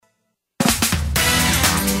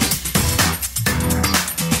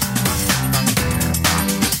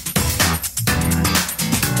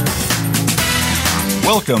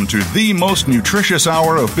Welcome to the most nutritious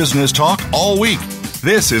hour of business talk all week.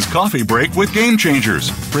 This is Coffee Break with Game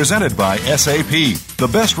Changers, presented by SAP. The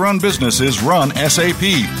best-run businesses run SAP.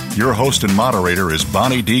 Your host and moderator is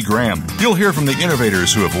Bonnie D. Graham. You'll hear from the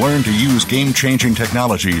innovators who have learned to use game-changing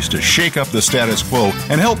technologies to shake up the status quo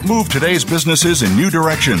and help move today's businesses in new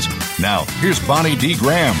directions. Now, here's Bonnie D.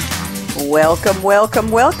 Graham. Welcome,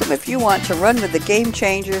 welcome, welcome. If you want to run with the Game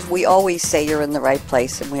Changers, we always say you're in the right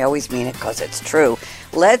place, and we always mean it because it's true.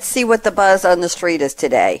 Let's see what the buzz on the street is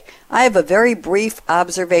today. I have a very brief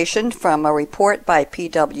observation from a report by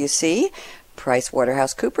PwC,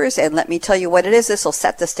 PricewaterhouseCoopers, and let me tell you what it is. This will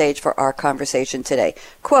set the stage for our conversation today.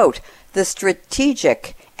 Quote, the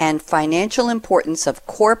strategic and financial importance of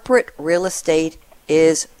corporate real estate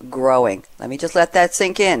is growing. Let me just let that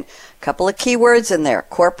sink in. A couple of key words in there,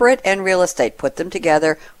 corporate and real estate. Put them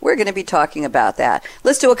together. We're going to be talking about that.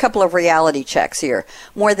 Let's do a couple of reality checks here.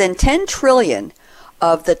 More than $10 trillion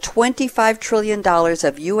of the $25 trillion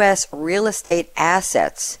of U.S. real estate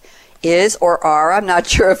assets is or are, I'm not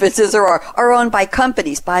sure if it's is or are owned by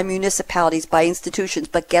companies, by municipalities, by institutions.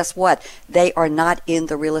 But guess what? They are not in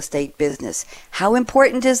the real estate business. How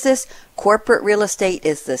important is this? Corporate real estate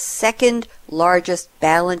is the second largest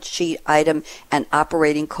balance sheet item and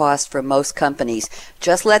operating cost for most companies.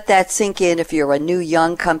 Just let that sink in if you're a new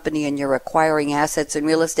young company and you're acquiring assets in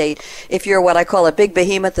real estate. If you're what I call a big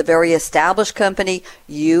behemoth, a very established company,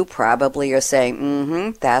 you probably are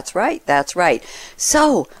saying, that's right, that's right.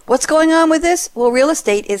 So what's going on with this? Well, real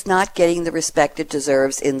estate is not getting the respect it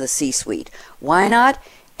deserves in the C-suite. Why not?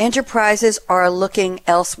 Enterprises are looking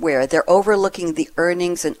elsewhere. They're overlooking the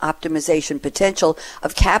earnings and optimization potential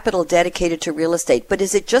of capital dedicated to real estate. But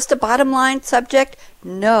is it just a bottom line subject?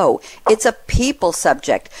 No, it's a people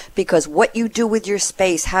subject, because what you do with your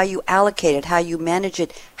space, how you allocate it, how you manage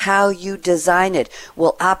it, how you design it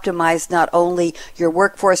will optimize not only your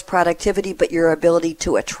workforce productivity, but your ability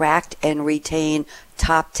to attract and retain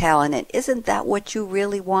top talent. And isn't that what you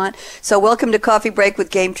really want? So welcome to Coffee Break with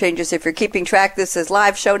Game Changers. If you're keeping track, this is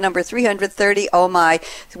live show number 330. Oh my,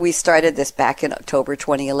 we started this back in October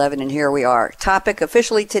 2011, and here we are. Topic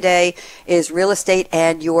officially today is real estate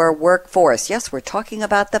and your workforce. Yes, we're talking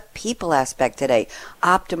about the people aspect today,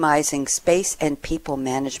 optimizing space and people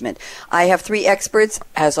management. I have three experts,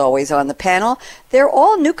 as always, on the panel. They're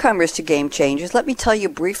all newcomers to Game Changers. Let me tell you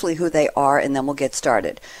briefly who they are, and then we'll get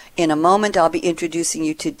started. In a moment, I'll be introducing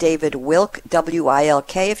you to David Wilk,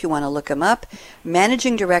 W-I-L-K, if you want to look him up,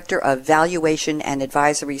 Managing Director of Valuation and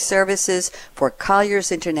Advisory Services for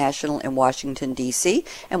Colliers International in Washington, D.C.,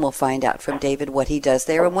 and we'll find out from David what he does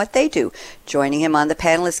there and what they do. Joining him on the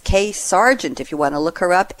panel is Kay Sargent, if you want to look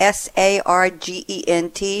her up,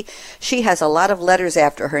 S-A-R-G-E-N-T. She has a lot of letters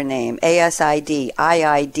after her name, A-S-I-D,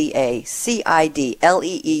 I-I-D-A, C-I-D,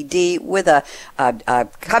 L-E-E-D, with a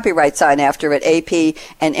copyright sign after it, A-P,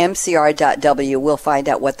 and MCR.W. We'll find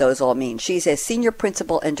out what those all mean. She's a Senior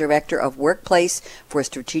Principal and Director of Workplace for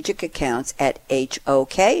Strategic Accounts at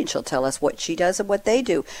HOK, and she'll tell us what she does and what they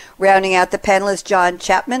do. Rounding out the panel is John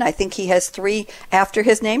Chapman. I think he has three after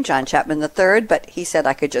his name, John Chapman III, but he said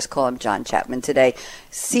I could just call him John Chapman today.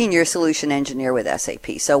 Senior Solution Engineer with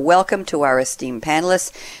SAP. So welcome to our esteemed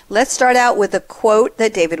panelists. Let's start out with a quote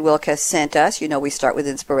that David Wilk has sent us. You know, we start with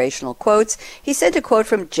inspirational quotes. He sent a quote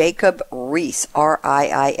from Jacob Riis,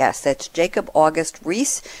 R-I-I-S. That's Jacob August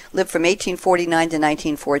Riis, lived from 1849 to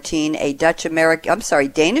 1914, a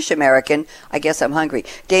Danish-American, I guess I'm hungry,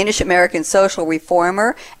 Danish-American social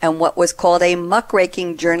reformer and what was called a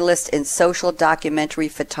muckraking journalist and social documentary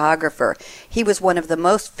photographer. He was one of the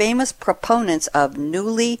most famous proponents of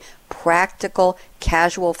newly practical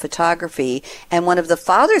casual photography and one of the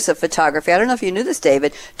fathers of photography. I don't know if you knew this,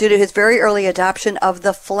 David, due to his very early adoption of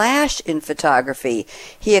the flash in photography.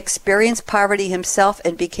 He experienced poverty himself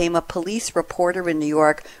and became a police reporter in New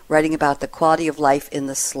York, writing about the quality of life in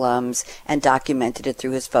the slums and documented it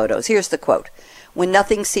through his photos. Here's the quote. When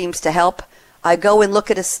nothing seems to help, I go and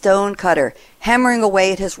look at a stone cutter, hammering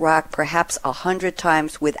away at his rock perhaps 100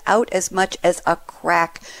 times without as much as a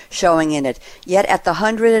crack showing in it. Yet at the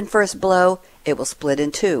 101st blow, it will split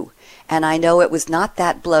in two. And I know it was not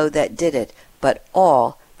that blow that did it, but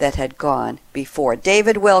all that had gone before.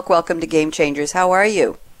 David Wilk, welcome to Game Changers. How are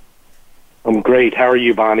you? I'm great. How are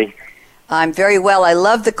you, Bonnie? I'm very well. I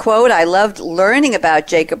love the quote. I loved learning about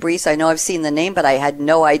Jacob Riis. I know I've seen the name, but I had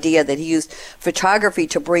no idea that he used photography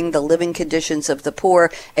to bring the living conditions of the poor,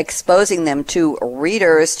 exposing them to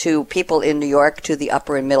readers, to people in New York, to the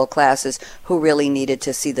upper and middle classes who really needed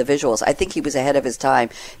to see the visuals. I think he was ahead of his time.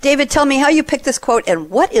 David, tell me how you picked this quote and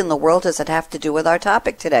what in the world does it have to do with our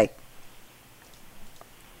topic today?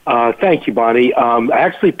 Thank you, Bonnie. I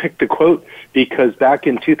actually picked the quote because back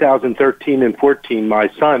in 2013 and 14, my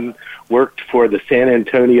son worked for the San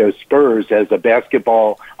Antonio Spurs as a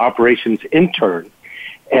basketball operations intern.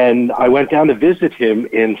 And I went down to visit him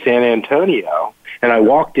in San Antonio, and I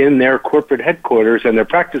walked in their corporate headquarters and their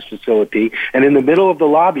practice facility, and in the middle of the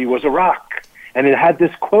lobby was a rock, and it had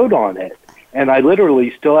this quote on it. And I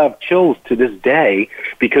literally still have chills to this day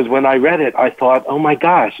because when I read it, I thought, oh my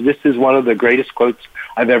gosh, this is one of the greatest quotes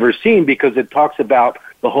I've ever seen because it talks about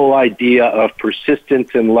the whole idea of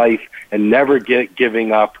persistence in life and never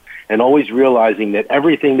giving up and always realizing that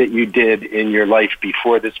everything that you did in your life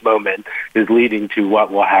before this moment is leading to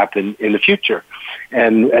what will happen in the future.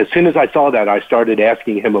 And as soon as I saw that, I started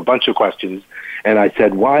asking him a bunch of questions. And I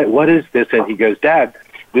said, what is this? And he goes, Dad,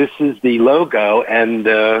 this is the logo and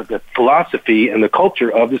the philosophy and the culture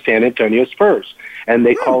of the San Antonio Spurs. And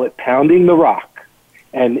they call it Pounding the Rock.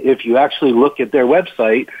 And if you actually look at their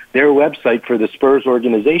website for the Spurs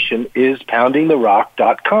organization is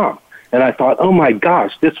poundingtherock.com. And I thought, oh my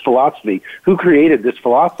gosh, this philosophy, who created this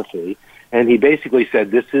philosophy? And he basically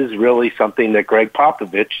said, this is really something that Greg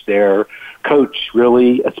Popovich, their coach,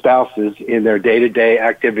 really espouses in their day-to-day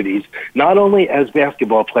activities, not only as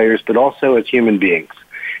basketball players, but also as human beings.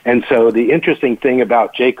 And so the interesting thing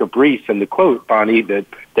about Jacob Riis and the quote, Bonnie,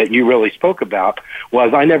 that you really spoke about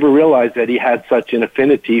was I never realized that he had such an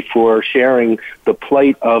affinity for sharing the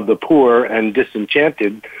plight of the poor and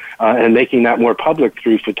disenchanted and making that more public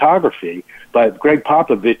through photography. But Greg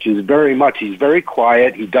Popovich is he's very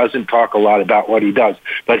quiet. He doesn't talk a lot about what he does,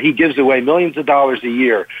 but he gives away millions of dollars a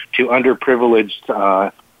year to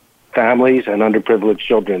underprivileged families and underprivileged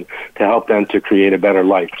children to help them to create a better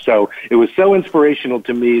life. So it was so inspirational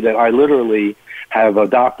to me that I literally have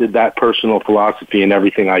adopted that personal philosophy in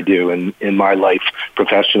everything I do in my life,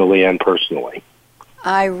 professionally and personally.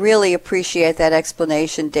 I really appreciate that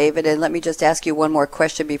explanation, David. And let me just ask you one more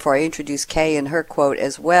question before I introduce Kay and her quote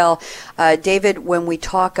as well. David, when we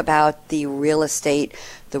talk about the real estate,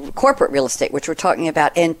 the corporate real estate, which we're talking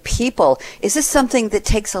about, and people, is this something that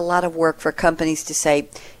takes a lot of work for companies to say,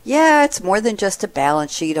 yeah, it's more than just a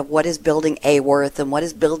balance sheet of what is building A worth and what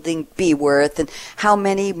is building B worth and how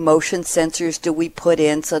many motion sensors do we put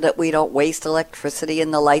in so that we don't waste electricity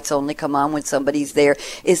and the lights only come on when somebody's there?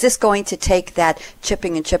 Is this going to take that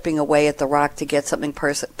chipping away at the rock to get something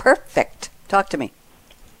perfect? Talk to me.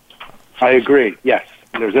 I agree. Yes,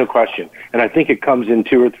 there's no question. And I think it comes in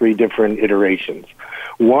 2 or 3 different iterations.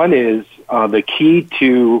 One is the key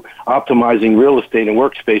to optimizing real estate and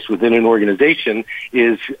workspace within an organization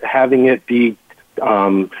is having it be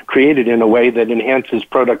created in a way that enhances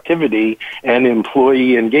productivity and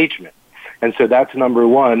employee engagement. And so that's number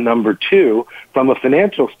one. Number two, from a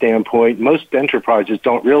financial standpoint, most enterprises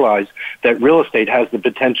don't realize that real estate has the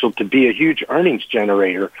potential to be a huge earnings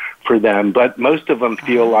generator for them, but most of them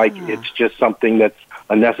feel like it's just something that's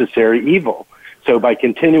a necessary evil. So by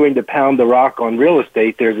continuing to pound the rock on real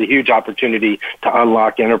estate, there's a huge opportunity to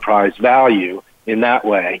unlock enterprise value in that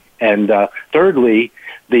way. And thirdly,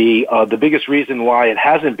 the biggest reason why it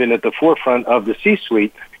hasn't been at the forefront of the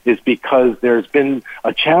C-suite is because there's been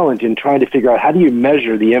a challenge in trying to figure out how do you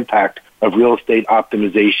measure the impact of real estate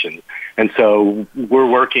optimization. And so we're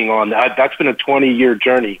working on that. That's been a 20-year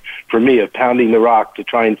journey for me of pounding the rock to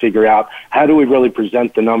try and figure out how do we really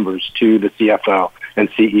present the numbers to the CFO and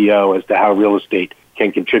CEO as to how real estate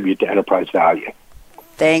can contribute to enterprise value.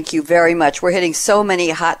 Thank you very much. We're hitting so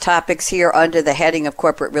many hot topics here under the heading of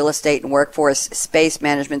corporate real estate and workforce space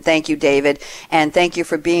management. Thank you, David. And thank you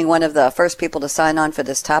for being one of the first people to sign on for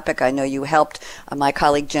this topic. I know you helped my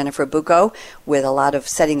colleague Jennifer Bucco with a lot of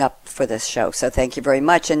setting up for this show. So thank you very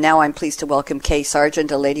much. And now I'm pleased to welcome Kay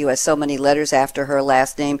Sargent, a lady who has so many letters after her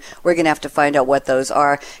last name. We're going to have to find out what those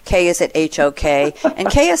are. Kay is at HOK. And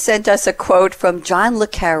Kay has sent us a quote from John Le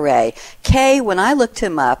Carre. Kay, when I looked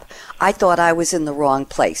him up, I thought I was in the wrong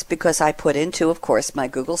place because I put into, of course, my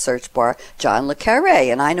Google search bar, John Le Carre,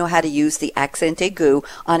 and I know how to use the accent aigu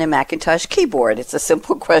on a Macintosh keyboard. It's a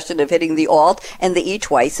simple question of hitting the Alt and the E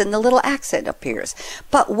twice, and the little accent appears.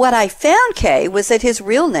 But what I found, Kay, was that his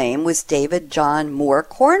real name was David John Moore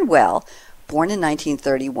Cornwell, born in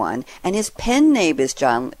 1931, and his pen name is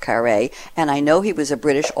John Le Carre, and I know he was a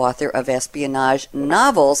British author of espionage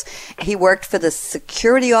novels. He worked for the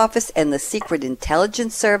Security Office and the Secret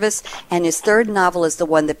Intelligence Service, and his third novel is the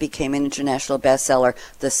one that became an international bestseller,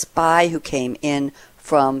 The Spy Who Came In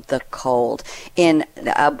from the Cold. In,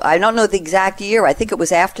 I don't know the exact year, I think it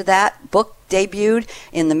was after that book debuted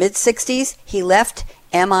in the mid-60s, he left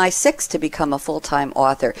MI6 to become a full-time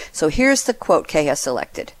author. So here's the quote Kay has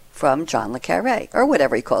selected from John le Carré, or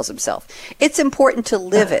whatever he calls himself. It's important to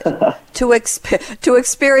live it, to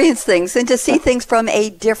experience things, and to see things from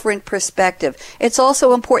a different perspective. It's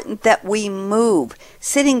also important that we move.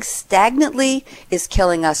 Sitting stagnantly is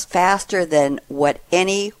killing us faster than what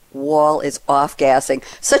any wall is off-gassing.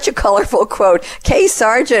 Such a colorful quote. Kay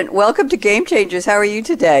Sargent, welcome to Game Changers. How are you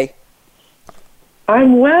today?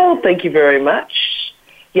 I'm well, thank you very much.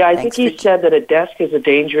 Yeah, I think he said that a desk is a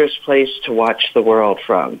dangerous place to watch the world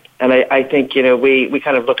from. And I think, we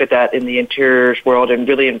kind of look at that in the interiors world and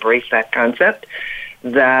really embrace that concept,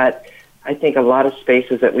 that I think a lot of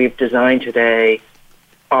spaces that we've designed today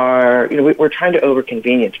are, we're trying to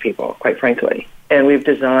over-convenience people, quite frankly. And we've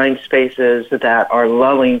designed spaces that are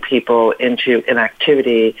lulling people into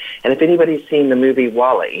inactivity. And if anybody's seen the movie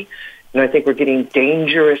WALL-E, I think we're getting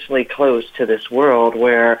dangerously close to this world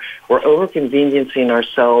where we're over-conveniencing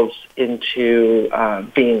ourselves into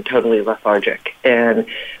being totally lethargic. And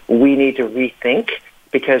we need to rethink,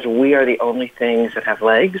 because we are the only things that have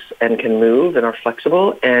legs and can move and are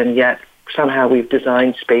flexible, and yet somehow we've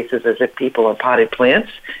designed spaces as if people are potted plants,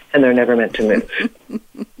 and they're never meant to move.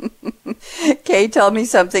 Kay, tell me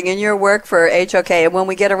something in your work for HOK. And when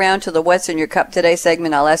we get around to the What's in Your Cup Today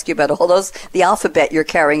segment, I'll ask you about all those, the alphabet you're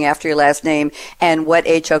carrying after your last name and what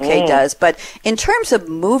HOK does. But in terms of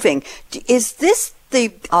moving, is this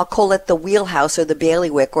I'll call it the wheelhouse or the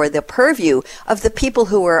bailiwick or the purview of the people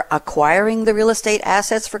who are acquiring the real estate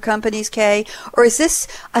assets for companies, Kay? Or is this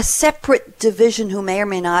a separate division who may or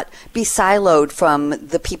may not be siloed from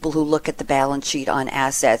the people who look at the balance sheet on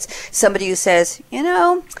assets? Somebody who says,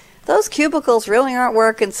 those cubicles really aren't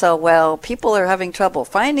working so well. People are having trouble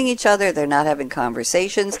finding each other. They're not having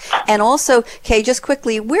conversations. And also, Kay, just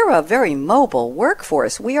quickly, we're a very mobile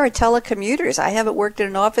workforce. We are telecommuters. I haven't worked in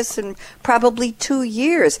an office in probably 2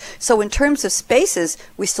 years. So in terms of spaces,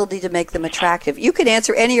 we still need to make them attractive. You can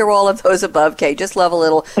answer any or all of those above, Kay. Just love a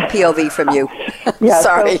little POV from you. Yeah,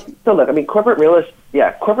 Sorry. So look, corporate real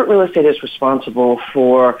estate is responsible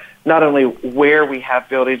for not only where we have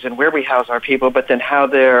buildings and where we house our people, but then how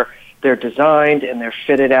they're designed and they're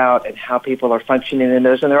fitted out and how people are functioning in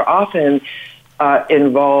those. And they're often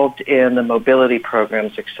involved in the mobility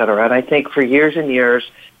programs, et cetera. And I think for years and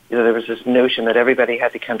years, there was this notion that everybody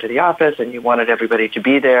had to come to the office and you wanted everybody to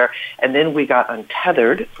be there. And then we got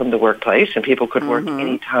untethered from the workplace and people could work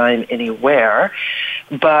anytime, anywhere.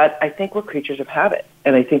 But I think we're creatures of habit.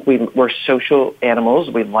 And I think we're social animals.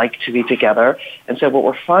 We like to be together. And so what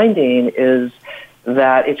we're finding is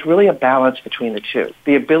that it's really a balance between the two.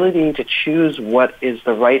 The ability to choose what is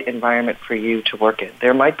the right environment for you to work in.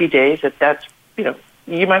 There might be days that's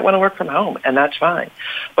you might want to work from home, and that's fine.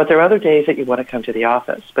 But there are other days that you want to come to the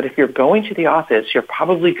office. But if you're going to the office, you're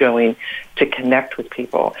probably going to connect with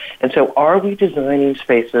people. And so are we designing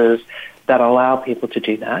spaces that allow people to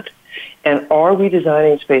do that? And are we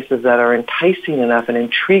designing spaces that are enticing enough and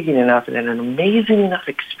intriguing enough and an amazing enough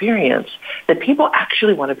experience that people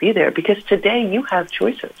actually want to be there? Because today you have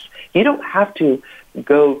choices. You don't have to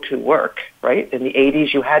go to work, right? In the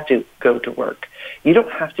 80s, you had to go to work. You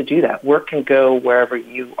don't have to do that. Work can go wherever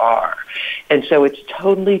you are. And so it's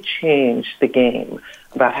totally changed the game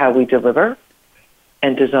about how we deliver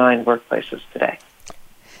and design workplaces today.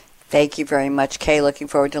 Thank you very much, Kay. Looking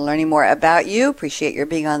forward to learning more about you. Appreciate your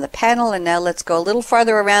being on the panel. And now let's go a little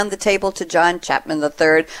farther around the table to John Chapman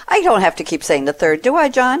III. I don't have to keep saying the third, do I,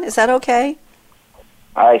 John? Is that okay?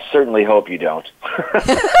 I certainly hope you don't.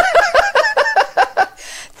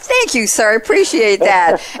 Thank you, sir. Appreciate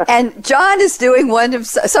that. And John is doing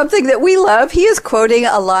something that we love. He is quoting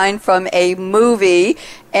a line from a movie.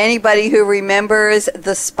 Anybody who remembers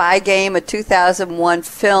The Spy Game, a 2001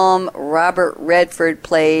 film, Robert Redford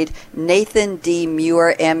played Nathan D.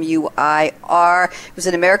 Muir, M-U-I-R. It was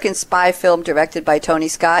an American spy film directed by Tony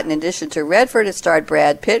Scott. In addition to Redford, it starred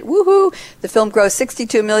Brad Pitt. Woohoo! The film grossed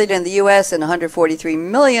 $62 million in the U.S. and $143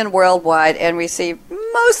 million worldwide and received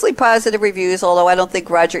mostly positive reviews, although I don't think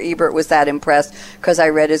Roger Ebert was that impressed because I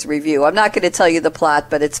read his review. I'm not going to tell you the plot,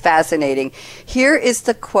 but it's fascinating. Here is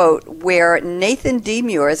the quote where Nathan D.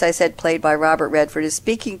 Muir, as I said, played by Robert Redford, is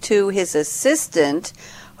speaking to his assistant,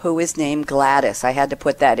 who is named Gladys. I had to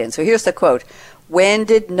put that in. So here's the quote. When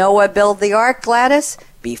did Noah build the ark, Gladys?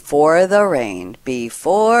 Before the rain.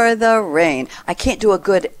 Before the rain. I can't do a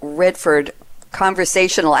good Redford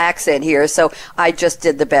conversational accent here, so I just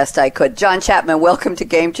did the best I could. John Chapman, welcome to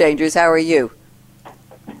Game Changers. How are you?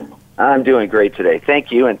 I'm doing great today.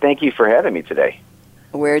 Thank you, and thank you for having me today.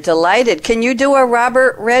 We're delighted. Can you do a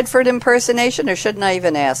Robert Redford impersonation, or shouldn't I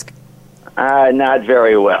even ask? Not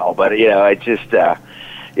very well, but, I just,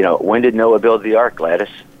 when did Noah build the ark, Gladys?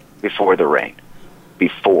 Before the rain.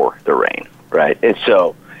 Before the rain, right? And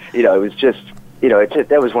so It was just,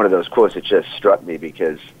 that was one of those quotes that just struck me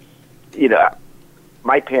because,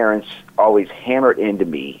 my parents always hammered into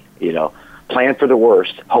me, plan for the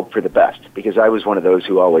worst, hope for the best, because I was one of those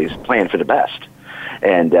who always planned for the best.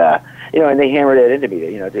 And, and they hammered it into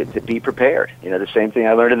me, to be prepared. The same thing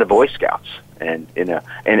I learned in the Boy Scouts. And,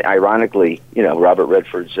 and ironically, Robert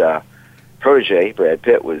Redford's protege, Brad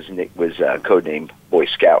Pitt, was codenamed Boy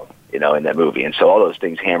Scout, in that movie. And so all those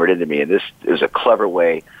things hammered into me. And this is a clever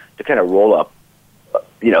way to kind of roll up,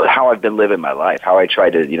 how I've been living my life, how I try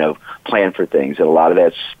to, plan for things. And a lot of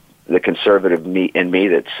that's the conservative in me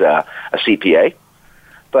that's a CPA.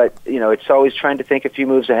 But, it's always trying to think a few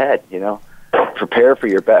moves ahead, prepare for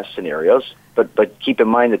your best scenarios, but keep in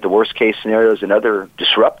mind that the worst case scenarios and other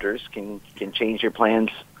disruptors can change your plans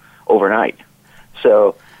overnight.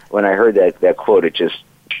 So when I heard that quote, it just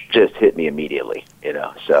hit me immediately,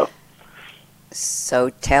 So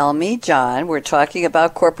tell me, John, we're talking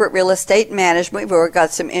about corporate real estate management. We've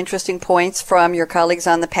got some interesting points from your colleagues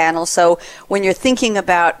on the panel. So when you're thinking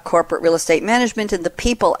about corporate real estate management and the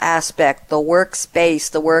people aspect, the workspace,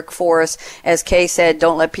 the workforce, as Kay said,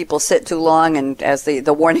 don't let people sit too long, and as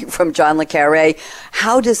the warning from John le Carré,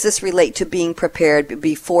 how does this relate to being prepared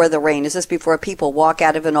before the rain? Is this before people walk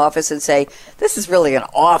out of an office and say, this is really an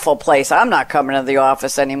awful place, I'm not coming to the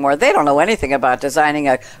office anymore? They don't know anything about designing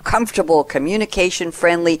a comfortable,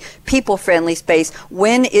 communication-friendly, people-friendly space.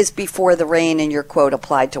 When is before the rain in your quote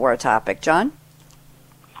applied to our topic? John?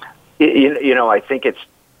 I think it's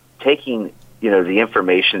taking, the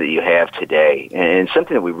information that you have today, and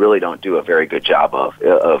something that we really don't do a very good job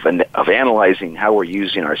of analyzing how we're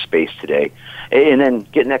using our space today, and then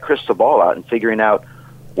getting that crystal ball out and figuring out,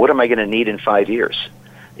 what am I going to need in 5 years?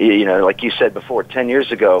 Like you said before, 10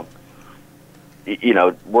 years ago,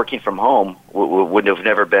 working from home would have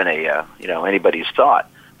never been anybody's thought,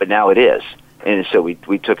 but now it is. And so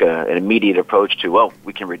we took an immediate approach to,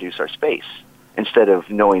 we can reduce our space, instead of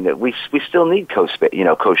knowing that we still need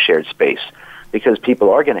co-shared space, because people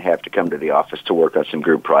are going to have to come to the office to work on some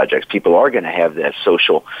group projects. People are going to have that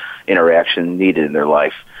social interaction needed in their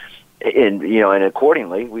life. And, and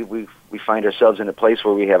accordingly, we find ourselves in a place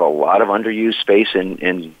where we have a lot of underused space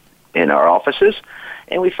in our offices.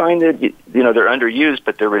 And we find that, they're underused,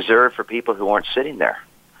 but they're reserved for people who aren't sitting there.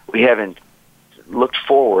 We haven't looked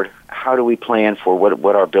forward. How do we plan for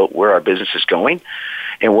where our business is going?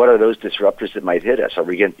 And what are those disruptors that might hit us? Are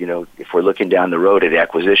we going, if we're looking down the road at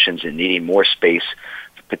acquisitions and needing more space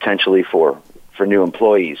potentially for new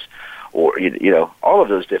employees, or, all of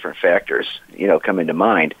those different factors, come into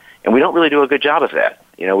mind. And we don't really do a good job of that.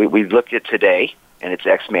 We looked at today, and it's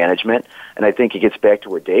ex-management, and I think it gets back to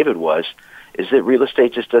where David was, is that real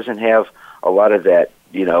estate just doesn't have a lot of that,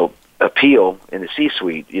 appeal in the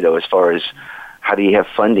C-suite, as far as how do you have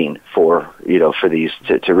funding for these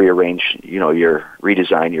to rearrange,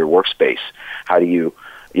 redesign your workspace? How do you,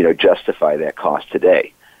 justify that cost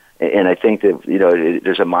today? And I think that,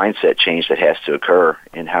 there's a mindset change that has to occur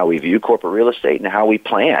in how we view corporate real estate and how we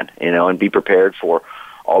plan, and be prepared for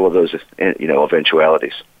all of those,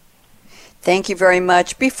 eventualities. Thank you very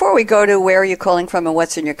much. Before we go to where are you calling from and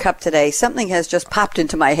what's in your cup today, something has just popped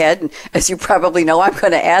into my head, and as you probably know, I'm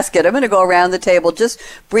going to ask it. I'm going to go around the table just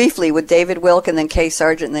briefly with David Wilk and then Kay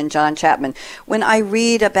Sargent and then John Chapman. When I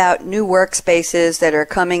read about new workspaces that are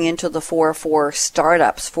coming into the fore for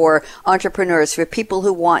startups, for entrepreneurs, for people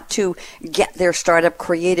who want to get their startup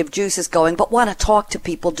creative juices going but want to talk to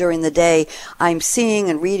people during the day, I'm seeing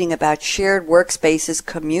and reading about shared workspaces,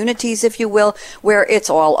 communities, if you will, where it's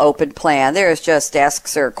all open plan. There's just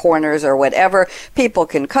desks or corners or whatever. People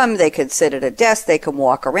can come, they can sit at a desk, they can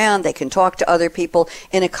walk around, they can talk to other people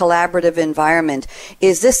in a collaborative environment.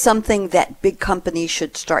 Is this something that big companies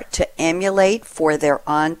should start to emulate for their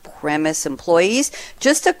on-premise employees?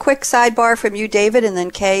 Just a quick sidebar from you, David, and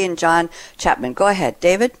then Kay and John Chapman. Go ahead,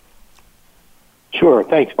 David. Sure.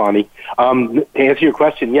 Thanks, Bonnie. To answer your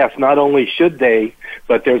question, yes, not only should they,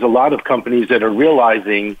 but there's a lot of companies that are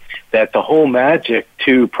realizing that the whole magic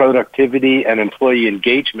to productivity and employee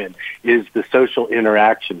engagement is the social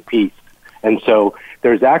interaction piece. And so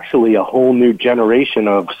there's actually a whole new generation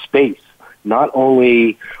of space, not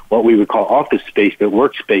only what we would call office space, but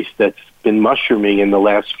workspace that's been mushrooming in the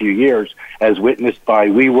last few years, as witnessed by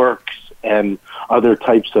WeWorks and other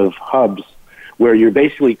types of hubs, where you're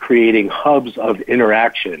basically creating hubs of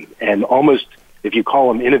interaction and almost, if you call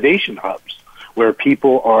them, innovation hubs, where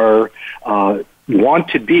people are want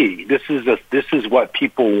to be. This is what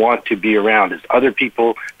people want to be around, is other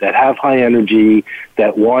people that have high energy,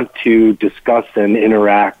 that want to discuss and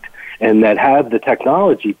interact and that have the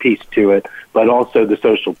technology piece to it, but also the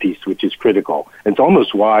social piece, which is critical. It's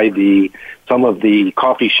almost why some of the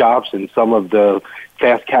coffee shops and some of the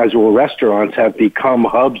fast casual restaurants have become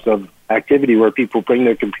hubs of activity where people bring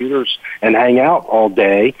their computers and hang out all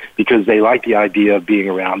day because they like the idea of being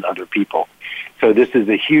around other people. So this is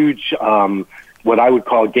a huge, what I would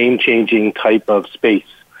call game-changing type of space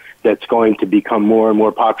that's going to become more and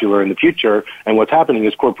more popular in the future. And what's happening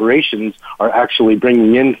is corporations are actually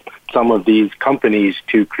bringing in some of these companies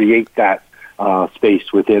to create that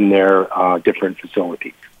space within their different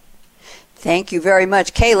facilities. Thank you very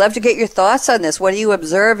much. Kay, love to get your thoughts on this. What are you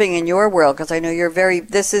observing in your world? Because I know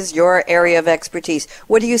this is your area of expertise.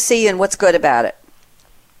 What do you see and what's good about it?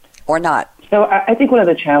 Or not? So I think one of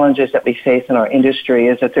the challenges that we face in our industry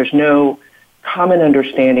is that there's no common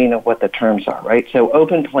understanding of what the terms are, right? So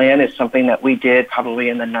open plan is something that we did probably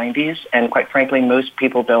in the 90s, and quite frankly, most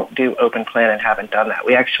people don't do open plan and haven't done that.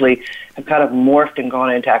 We actually have kind of morphed and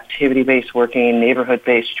gone into activity-based working,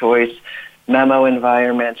 neighborhood-based choice, memo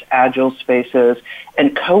environments, agile spaces,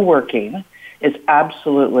 and co-working is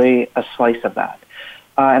absolutely a slice of that.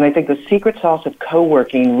 And I think the secret sauce of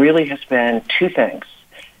co-working really has been two things.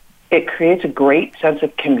 It creates a great sense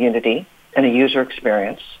of community and a user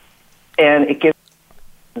experience, and it gives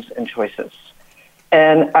and choices.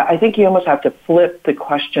 And I think you almost have to flip the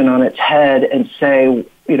question on its head and say,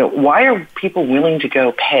 why are people willing to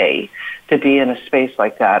go pay to be in a space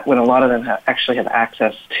like that when a lot of them actually have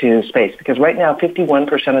access to space? Because right now,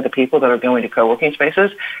 51% of the people that are going to co-working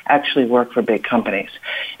spaces actually work for big companies.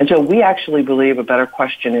 And so we actually believe a better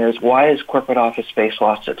question is, why has corporate office space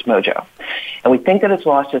lost its mojo? And we think that it's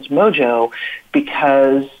lost its mojo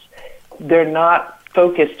because they're not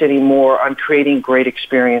focused anymore on creating great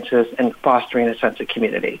experiences and fostering a sense of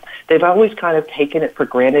community. They've always kind of taken it for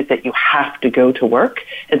granted that you have to go to work,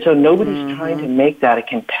 and so nobody's trying to make that a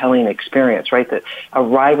compelling experience, right? That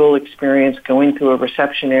arrival experience, going through a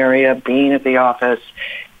reception area, being at the office,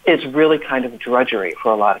 is really kind of drudgery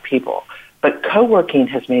for a lot of people. But co-working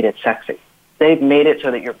has made it sexy. They've made it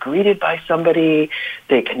so that you're greeted by somebody,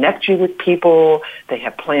 they connect you with people, they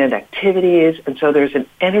have planned activities, and so there's an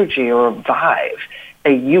energy or a vibe,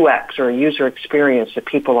 a UX or a user experience that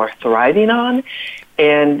people are thriving on,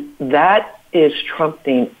 and that is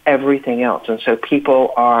trumping everything else. And so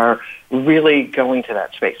people are really going to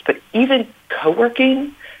that space. But even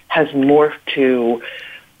co-working has morphed to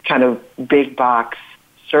kind of big box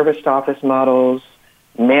serviced office models,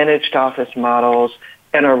 managed office models,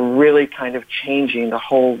 and are really kind of changing the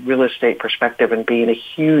whole real estate perspective and being a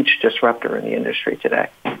huge disruptor in the industry today.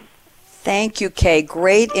 Thank you, Kay.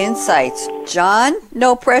 Great insights. John,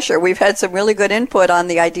 no pressure. We've had some really good input on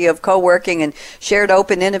the idea of co-working and shared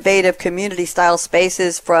open, innovative, community-style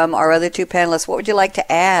spaces from our other two panelists. What would you like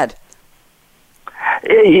to add?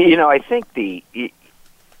 I think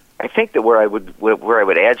that where I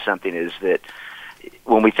would add something is that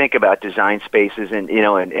when we think about design spaces, and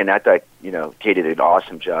I thought Kay did an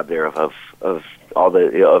awesome job there of all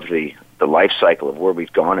the life cycle of where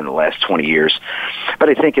we've gone in the last 20 years. But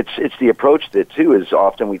I think it's the approach that too is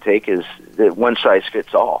often we take is that one size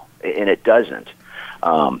fits all, and it doesn't.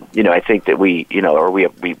 I think that we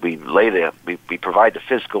provide the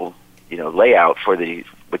physical layout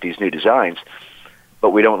with these new designs,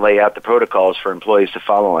 but we don't lay out the protocols for employees to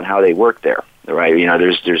follow on how they work there. Right?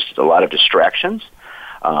 There's a lot of distractions.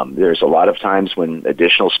 There's a lot of times when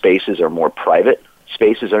additional spaces or more private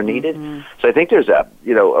spaces are needed. So I think there's a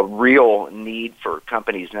real need for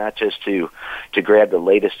companies not just to grab the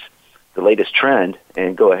latest trend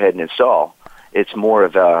and go ahead and install. It's more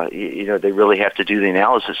of they really have to do the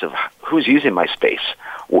analysis of who's using my space.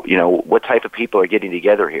 What type of people are getting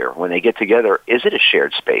together here? When they get together, is it a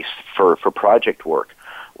shared space for project work?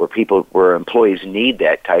 Where employees need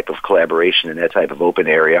that type of collaboration and that type of open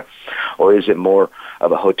area, or is it more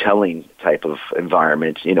of a hoteling type of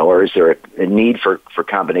environment, or is there a need for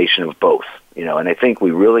combination of both, and I think we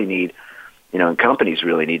really need, and companies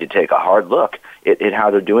really need to take a hard look at how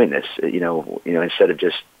they're doing this, instead of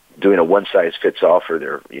just doing a one size fits all for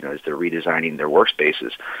their, as they're redesigning their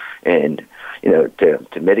workspaces and,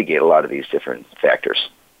 to mitigate a lot of these different factors.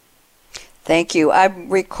 Thank you. I'm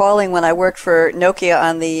recalling when I worked for Nokia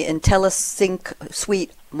on the IntelliSync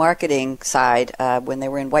suite marketing side when they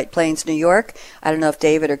were in White Plains, New York. I don't know if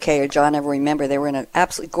David or Kay or John ever remember. They were in an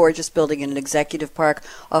absolutely gorgeous building in an executive park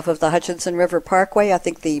off of the Hutchinson River Parkway. I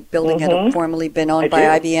think the building had formerly been owned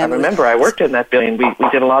by IBM. I remember. I worked in that building. We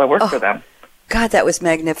did a lot of work for them. God, that was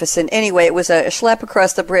magnificent. Anyway, it was a schlep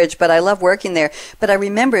across the bridge, but I love working there. But I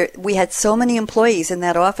remember we had so many employees in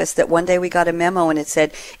that office that one day we got a memo and it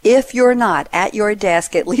said, if you're not at your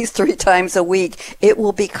desk at least 3 times a week, it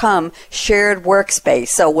will become shared workspace.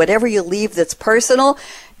 So whatever you leave that's personal,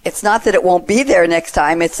 it's not that it won't be there next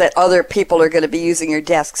time, it's that other people are going to be using your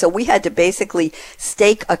desk. So we had to basically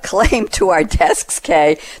stake a claim to our desks,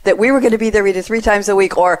 Kay, that we were going to be there either 3 times a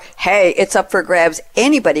week or, hey, it's up for grabs.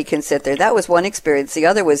 Anybody can sit there. That was one experience. The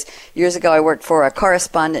other was years ago I worked for a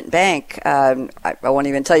correspondent bank. I won't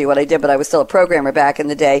even tell you what I did, but I was still a programmer back in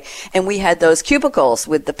the day. And we had those cubicles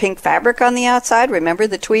with the pink fabric on the outside. Remember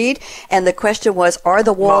the tweed? And the question was, are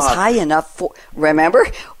the walls high enough for, remember?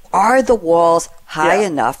 Are the walls high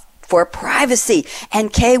enough for privacy?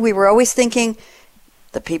 And Kay, we were always thinking,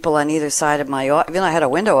 the people on either side of my office, even though I had a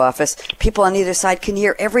window office, people on either side can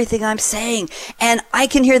hear everything I'm saying, and I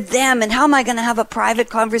can hear them, and how am I going to have a private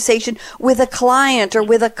conversation with a client or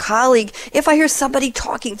with a colleague if I hear somebody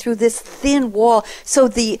talking through this thin wall? So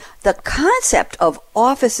the concept of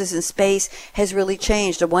offices and space has really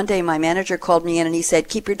changed. And one day my manager called me in and he said,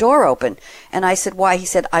 keep your door open. And I said, why? He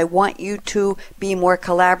said, I want you to be more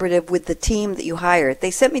collaborative with the team that you hire.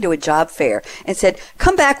 They sent me to a job fair and said,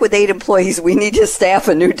 come back with 8 employees. We need to staff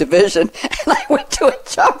a new division. And I went to a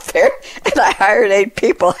job fair and I hired 8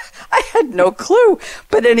 people. I had no clue.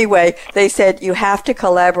 But anyway, they said, you have to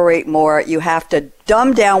collaborate more. You have to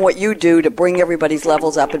dumb down what you do to bring everybody's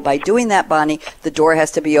levels up. And by doing that, Bonnie, the door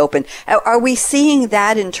has to be open. Are we seeing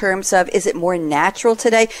that in terms of, is it more natural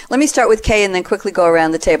today? Let me start with Kay and then quickly go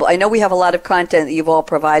around the table. I know we have a lot of content that you've all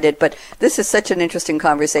provided, but this is such an interesting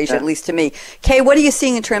conversation, at least to me. Kay, what are you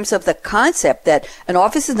seeing in terms of the concept that an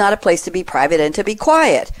office is not a place to be private and to be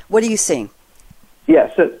quiet? What are you seeing?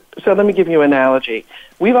 Yeah, so let me give you an analogy.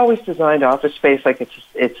 We've always designed office space like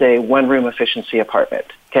it's a one-room efficiency apartment.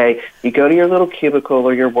 Okay, you go to your little cubicle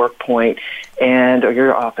or your work point or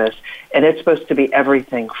your office, and it's supposed to be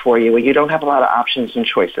everything for you. You don't have a lot of options and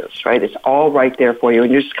choices, right? It's all right there for you,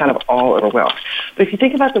 and you're just kind of all overwhelmed. But if you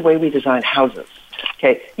think about the way we design houses,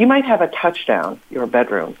 okay, you might have a touchdown, your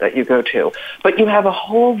bedroom, that you go to, but you have a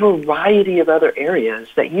whole variety of other areas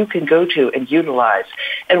that you can go to and utilize.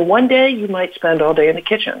 And one day you might spend all day in the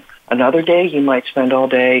kitchen. Another day you might spend all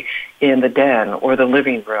day in the den or the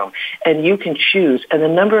living room. And you can choose. And the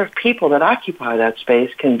number of people that occupy that space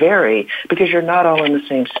can vary because you're not all in the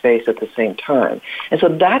same space at the same time. And so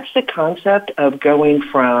that's the concept of going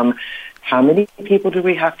from how many people do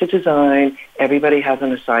we have to design? Everybody has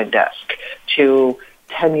an assigned desk. To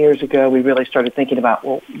 10 years ago, we really started thinking about,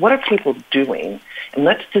 well, what are people doing? And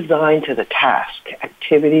let's design to the task,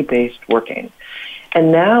 activity-based working. And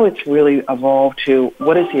now it's really evolved to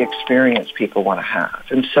what is the experience people want to have.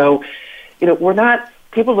 And so,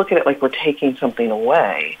 people look at it like we're taking something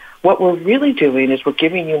away. What we're really doing is we're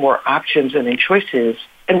giving you more options and choices,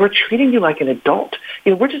 and we're treating you like an adult.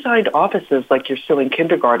 We're designed offices like you're still in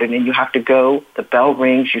kindergarten and you have to go, the bell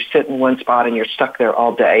rings, you sit in one spot and you're stuck there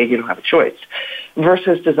all day, you don't have a choice.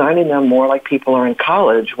 Versus designing them more like people are in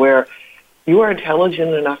college where you are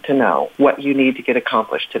intelligent enough to know what you need to get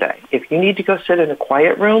accomplished today. If you need to go sit in a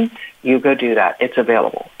quiet room, you go do that. It's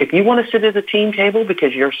available. If you want to sit at a team table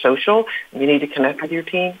because you're social and you need to connect with your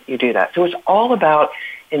team, you do that. So it's all about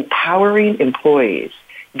empowering employees,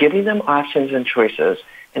 giving them options and choices,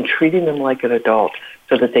 and treating them like an adult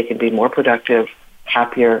so that they can be more productive,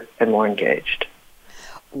 happier, and more engaged.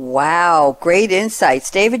 Wow, great insights.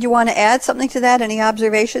 David, you want to add something to that? Any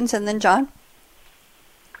observations? And then John?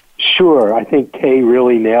 Sure. I think Kay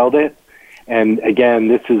really nailed it. And again,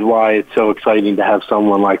 this is why it's so exciting to have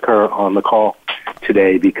someone like her on the call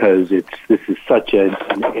today, because this is such an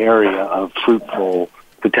area of fruitful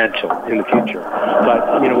potential in the future.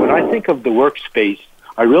 But, when I think of the workspace,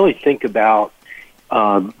 I really think about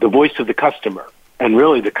the voice of the customer. And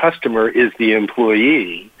really the customer is the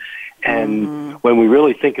employee. And when we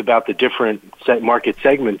really think about the different market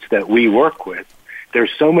segments that we work with,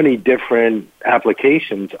 there's so many different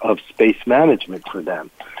applications of space management for them.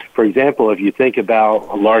 For example, if you think about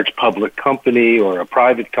a large public company or a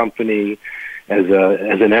private company as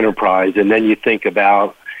an enterprise, and then you think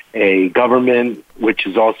about a government, which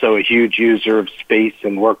is also a huge user of space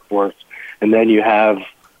and workforce, and then you have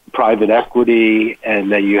private equity, and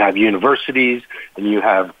then you have universities, and you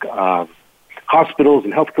have hospitals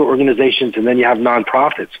and healthcare organizations, and then you have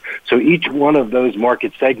nonprofits. So each one of those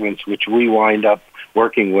market segments, which we wind up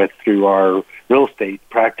working with through our real estate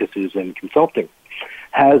practices and consulting,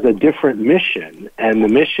 has a different mission, and the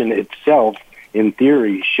mission itself, in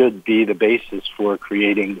theory, should be the basis for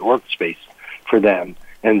creating workspace for them.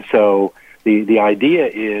 And so the idea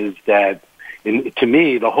is that to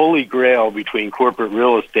me, the holy grail between corporate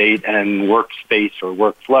real estate and workspace or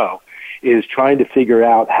workflow is trying to figure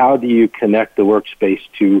out how do you connect the workspace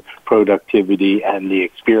to productivity and the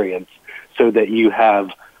experience so that you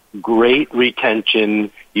have great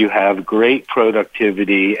retention, you have great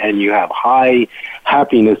productivity, and you have high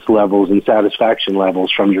happiness levels and satisfaction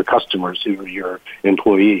levels from your customers who are your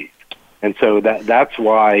employees. And so that's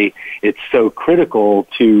why it's so critical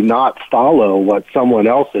to not follow what someone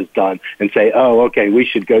else has done and say, oh, okay, we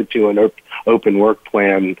should go to an open work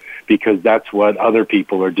plan because that's what other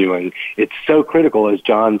people are doing. It's so critical, as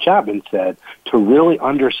John Chapman said, to really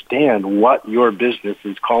understand what your business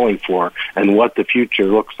is calling for and what the future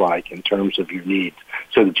looks like in terms of your needs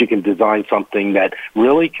so that you can design something that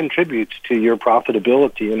really contributes to your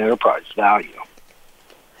profitability and enterprise value.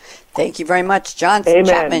 Thank you very much, John Amen.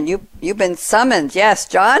 Chapman. You've been summoned. Yes,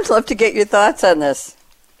 John, love to get your thoughts on this.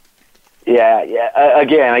 Yeah.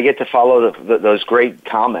 Again, I get to follow those great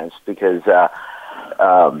comments because, it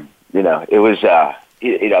was,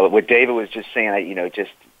 what David was just saying,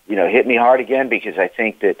 hit me hard again because I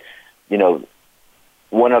think that,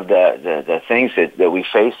 one of the things that we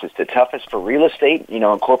face is the toughest for real estate,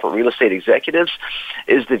 and corporate real estate executives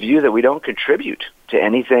is the view that we don't contribute to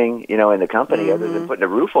anything, in the company other than putting a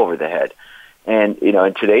roof over the head. And,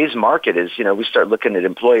 in today's market is, we start looking at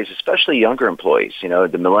employees, especially younger employees, the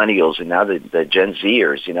millennials and now the Gen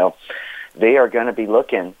Zers, they are going to be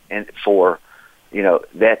looking for,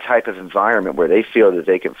 that type of environment where they feel that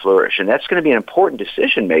they can flourish. And that's going to be an important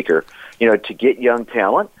decision maker, to get young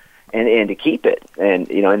talent and to keep it. And,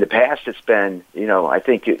 in the past it's been, I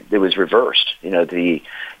think it was reversed. The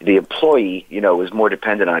employee, was more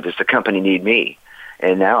dependent on, does the company need me?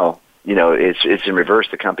 And now, it's in reverse.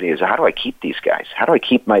 The company is, how do I keep these guys? How do I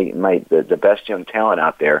keep the best young talent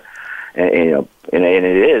out there? And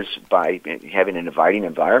it is by having an inviting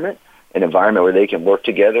environment, an environment where they can work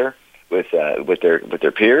together with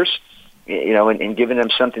their peers, and giving them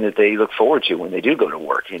something that they look forward to when they do go to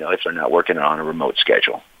work, if they're not working on a remote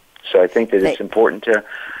schedule. So I think that it's important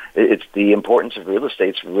it's the importance of real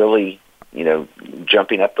estate's really,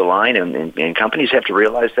 jumping up the line, and companies have to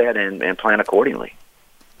realize that and plan accordingly.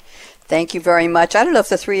 Thank you very much. I don't know if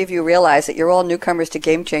the three of you realize that you're all newcomers to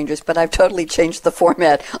Game Changers, but I've totally changed the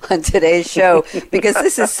format on today's show because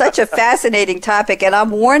this is such a fascinating topic, and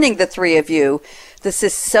I'm warning the three of you, this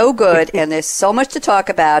is so good, and there's so much to talk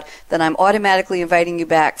about that I'm automatically inviting you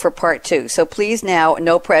back for part 2. So please now,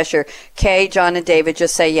 no pressure. Kay, John, and David,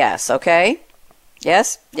 just say yes, okay?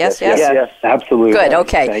 Yes? Yes, absolutely. Good,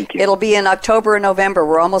 okay. Thank you. It'll be in October and November.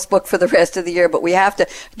 We're almost booked for the rest of the year, but we have to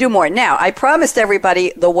do more. Now, I promised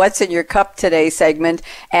everybody the What's in Your Cup Today segment,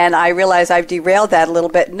 and I realize I've derailed that a little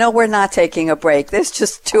bit. No, we're not taking a break. There's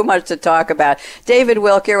just too much to talk about. David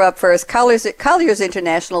Wilk, you're up first. Colliers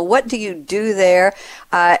International, what do you do there?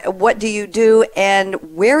 What do you do, and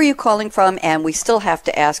where are you calling from? And we still have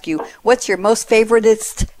to ask you, what's your most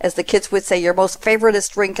favoritist, as the kids would say, your most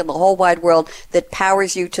favoritist drink in the whole wide world that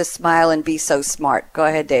powers you to smile and be so smart? Go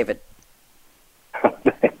ahead, David.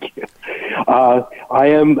 Thank you. I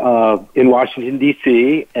am in Washington,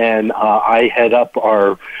 D.C., and I head up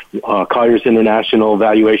our Colliers International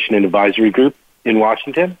Valuation and Advisory Group in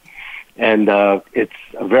Washington. And it's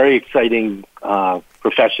a very exciting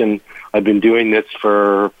profession. I've been doing this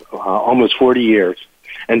for almost 40 years.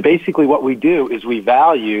 And basically what we do is we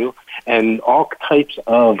value and all types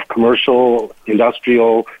of commercial,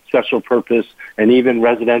 industrial, special purpose, and even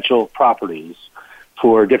residential properties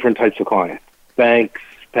for different types of clients. Banks,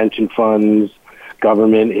 pension funds,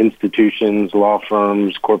 government institutions, law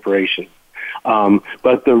firms, corporations.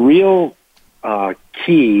 But the real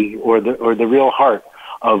key or the real heart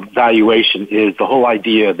of valuation is the whole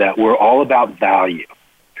idea that we're all about value.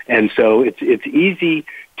 And so it's easy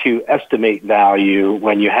to estimate value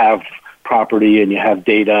when you have property and you have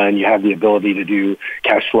data and you have the ability to do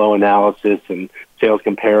cash flow analysis and sales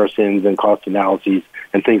comparisons and cost analyses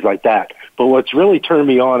and things like that. But what's really turned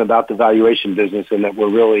me on about the valuation business and that we're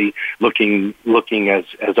really looking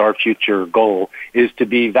as our future goal is to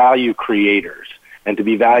be value creators and to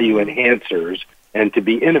be value enhancers and to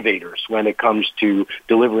be innovators when it comes to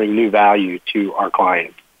delivering new value to our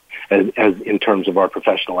clients as in terms of our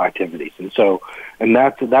professional activities. And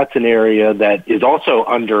that's an area that is also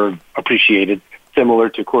underappreciated, similar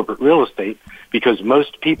to corporate real estate, because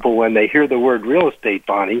most people, when they hear the word real estate,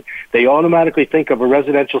 Bonnie, they automatically think of a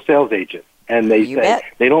residential sales agent. And they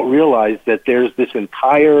they don't realize that there's this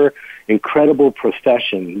entire incredible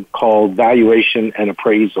profession called valuation and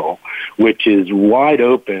appraisal, which is wide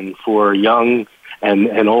open for young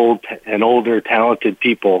and older talented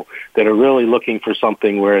people that are really looking for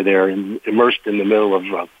something where they're immersed in the middle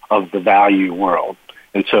of the value world.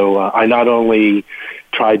 And so I not only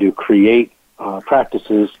try to create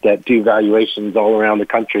practices that do valuations all around the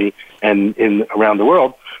country and around the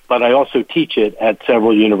world, but I also teach it at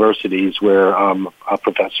several universities where I'm a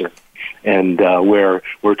professor, and where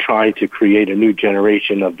we're trying to create a new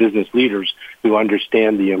generation of business leaders who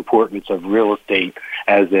understand the importance of real estate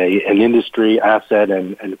as an industry asset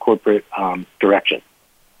and corporate direction.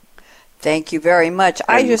 Thank you very much.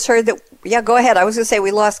 I just heard that, yeah, go ahead. I was going to say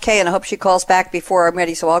we lost Kay, and I hope she calls back before I'm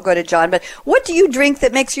ready, so I'll go to John. But what do you drink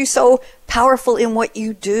that makes you so powerful in what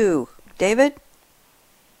you do? David?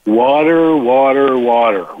 Water, water,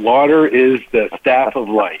 water. Water is the staff of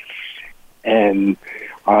life. And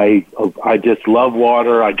I just love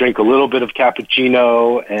water. I drink a little bit of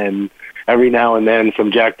cappuccino and every now and then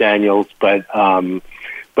some Jack Daniels, but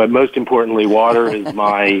most importantly, water is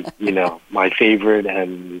my, my favorite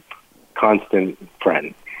and constant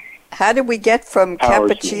friend. How did we get from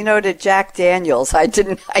cappuccino to Jack Daniels? I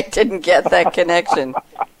didn't get that connection.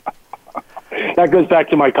 That goes back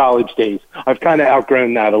to my college days. I've kind of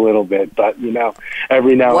outgrown that a little bit, but every now and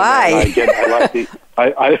then I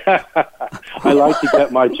like to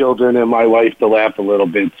get my children and my wife to laugh a little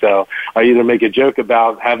bit. So I either make a joke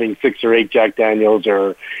about having 6 or 8 Jack Daniels,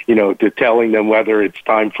 or to telling them whether it's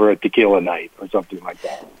time for a tequila night or something like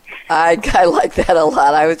that. I like that a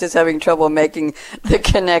lot. I was just having trouble making the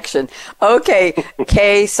connection. Okay,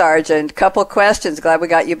 Kay Sargent, couple questions. Glad we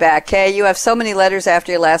got you back. Kay, you have so many letters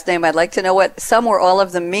after your last name. I'd like to know what some or all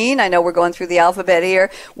of them mean. I know we're going through the alphabet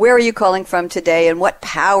here. Where are you calling from today, and what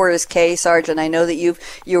powers Kay Sargent? I know that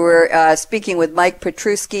you were speaking with Mike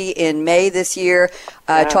Petruski in May this year,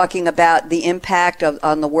 talking about the impact of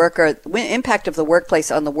the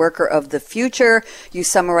workplace on the worker of the future. You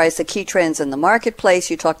summarized the key trends in the marketplace.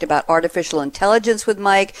 You talked about artificial intelligence with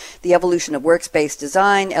Mike, the evolution of workspace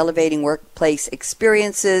design, elevating workplace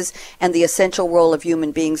experiences, and the essential role of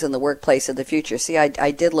human beings in the workplace of the future. See,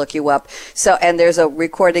 I did look you up. So, and there's a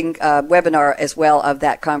recording webinar as well of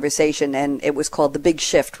that conversation, and it was called The Big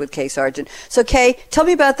Shift with Kay Sargent. So, Kay, tell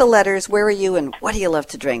me about the letters. Where are you, and what do you love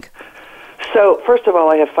to drink? So, first of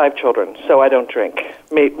all, I have 5 children, so I don't drink.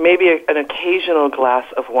 Maybe an occasional glass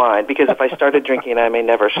of wine, because if I started drinking, I may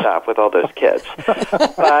never stop with all those kids.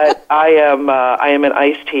 But I am an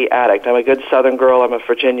iced tea addict. I'm a good Southern girl. I'm a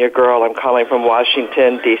Virginia girl. I'm calling from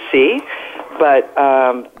Washington, D.C., but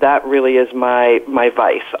that really is my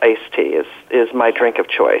vice. Iced tea is my drink of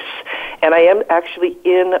choice. And I am actually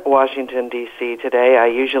in Washington, D.C. today. I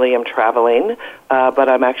usually am traveling, but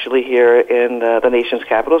I'm actually here in the nation's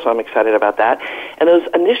capital, so I'm excited about that. And those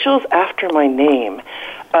initials after my name,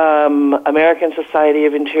 American Society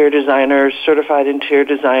of Interior Designers, Certified Interior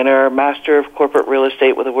Designer, Master of Corporate Real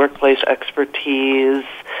Estate with a Workplace Expertise,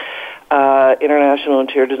 International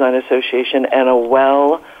Interior Design Association, and a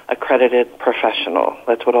well-accredited professional.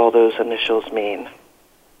 That's what all those initials mean.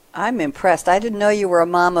 I'm impressed. I didn't know you were a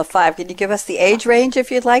mom of 5. Can you give us the age range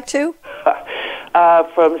if you'd like to?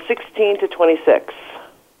 From 16 to 26.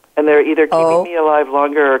 And they're either keeping me alive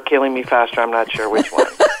longer or killing me faster. I'm not sure which one.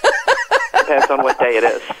 Depends on what day it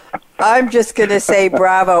is. I'm just going to say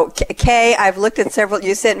bravo. Kay, I've looked at several.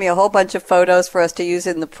 You sent me a whole bunch of photos for us to use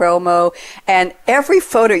in the promo. And every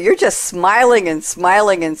photo, you're just smiling and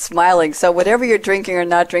smiling and smiling. So whatever you're drinking or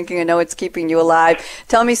not drinking, I know it's keeping you alive.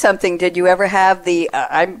 Tell me something. Did you ever have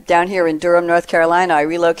I'm down here in Durham, North Carolina. I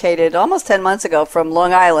relocated almost 10 months ago from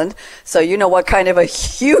Long Island. So you know what kind of a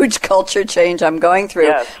huge culture change I'm going through.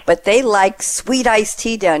 Yes. But they like sweet iced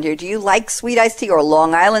tea down here. Do you like sweet iced tea or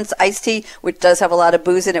Long Island's iced tea, which does have a lot of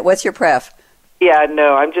booze in it? What's your pref? Yeah,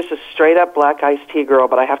 no, I'm just a straight-up black iced tea girl,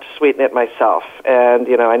 but I have to sweeten it myself. And,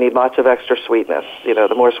 I need lots of extra sweetness.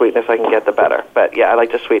 The more sweetness I can get, the better. But, yeah, I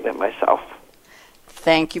like to sweeten it myself.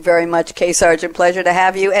 Thank you very much, Kay Sargent. Pleasure to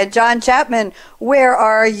have you. And John Chapman, where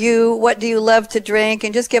are you? What do you love to drink?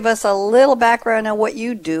 And just give us a little background on what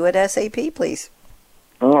you do at SAP, please.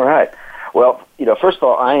 All right. Well, first of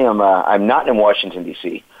all, I'm not in Washington,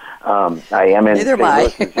 D.C. I am in St.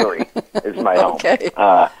 Louis, Missouri. Is my home. Okay.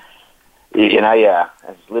 And I've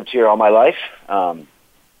lived here all my life.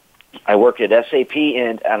 I work at SAP,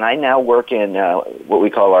 and I now work in what we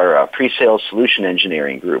call our pre-sales solution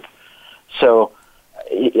engineering group. So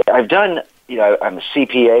I've done, I'm a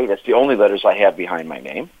CPA. That's the only letters I have behind my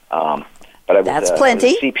name. But that's plenty.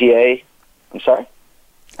 I was a CPA. I'm sorry?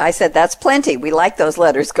 I said that's plenty. We like those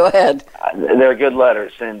letters. Go ahead. They're good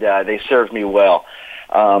letters, and they served me well.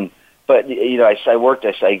 But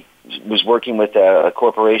I was working with a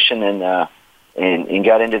corporation and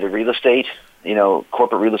got into the real estate,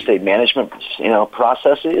 corporate real estate management,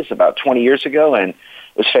 processes about 20 years ago, and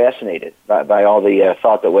was fascinated by all the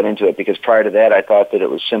thought that went into it, because prior to that I thought that it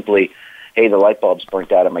was simply, hey, the light bulb's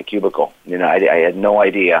burnt out in my cubicle. I had no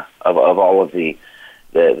idea of all of the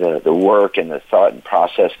work and the thought and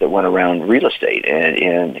process that went around real estate,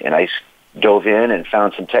 and I dove in and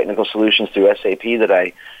found some technical solutions through SAP that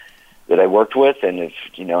I worked with, and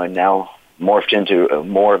and now morphed into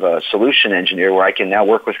more of a solution engineer, where I can now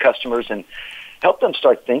work with customers and help them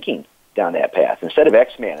start thinking down that path instead of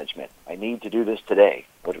X management. I need to do this today.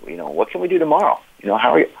 What can we do tomorrow?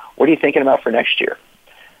 What are you thinking about for next year?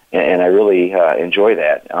 And I really enjoy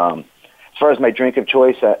that. As far as my drink of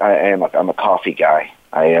choice, I'm a coffee guy.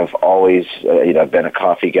 I have always been a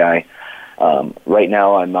coffee guy. Right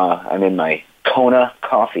now I'm in my Kona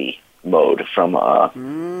coffee mode from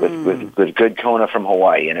with good Kona from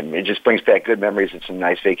Hawaii, and it just brings back good memories and some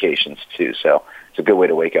nice vacations too. So it's a good way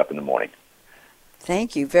to wake up in the morning.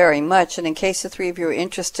 Thank you very much. And in case the three of you are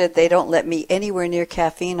interested, they don't let me anywhere near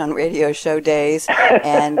caffeine on radio show days.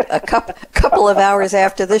 And a couple of hours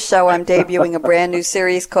after this show, I'm debuting a brand new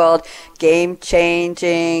series called Game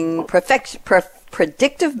Changing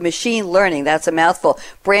Predictive Machine Learning. That's a mouthful.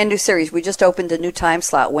 Brand new series. We just opened a new time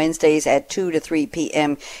slot, Wednesdays at 2 to 3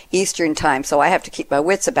 p.m. Eastern Time. So I have to keep my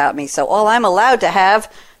wits about me. So all I'm allowed to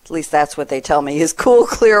have, at least that's what they tell me, is cool,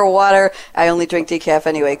 clear water. I only drink decaf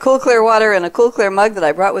anyway. Cool, clear water in a cool, clear mug that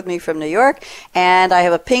I brought with me from New York. And I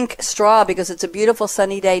have a pink straw because it's a beautiful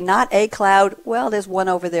sunny day, not a cloud. Well, there's one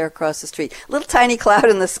over there across the street. Little tiny cloud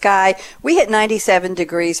in the sky. We hit 97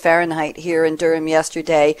 degrees Fahrenheit here in Durham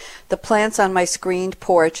yesterday. The plants on my screened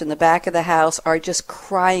porch in the back of the house are just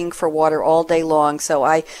crying for water all day long. So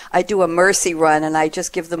I do a mercy run, and I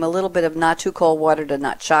just give them a little bit of not too cold water to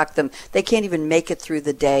not shock them. They can't even make it through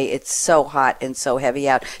the day. It's so hot and so heavy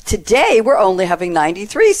out. Today, we're only having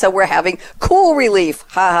 93, so we're having cool relief.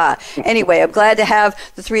 Ha ha. Anyway, I'm glad to have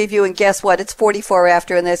the three of you, and guess what? It's 44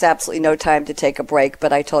 after, and there's absolutely no time to take a break,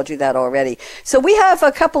 but I told you that already. So we have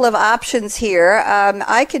a couple of options here.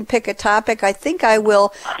 I can pick a topic. I think I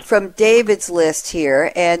will from David's list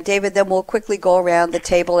here, and David, then we'll quickly go around the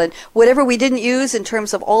table, and whatever we didn't use in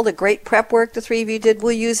terms of all the great prep work the three of you did,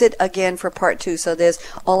 we'll use it again for part 2. So there's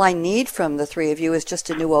all I need from the three of you is just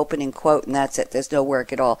a new opening quote, and that's it. There's no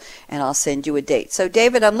work at all, and I'll send you a date. So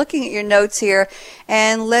David, I'm looking at your notes here,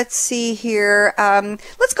 and let's see here.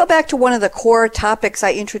 Let's go back to one of the core topics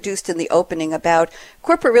I introduced in the opening about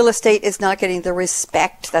corporate real estate is not getting the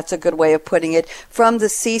respect, that's a good way of putting it, from the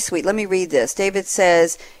C-suite. Let me read this. David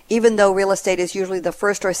says, even though real estate is usually the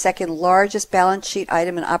first or second largest balance sheet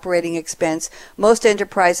item in operating expense, most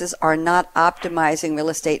enterprises are not optimizing real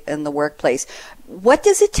estate in the workplace. What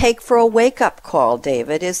does it take for a wake-up call,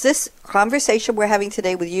 David? Is this conversation we're having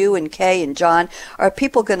today with you and Kay and John, are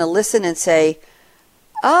people going to listen and say,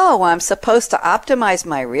 oh, I'm supposed to optimize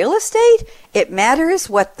my real estate? It matters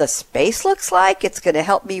what the space looks like. It's going to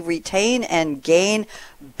help me retain and gain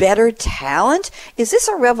better talent. Is this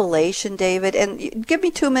a revelation, David? And give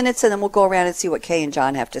me 2 minutes, and then we'll go around and see what Kay and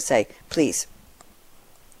John have to say. Please.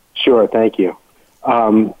 Sure, thank you.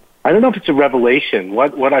 I don't know if it's a revelation.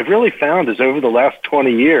 What I've really found is over the last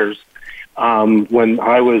 20 years, when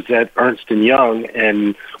I was at Ernst & Young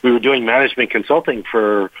and we were doing management consulting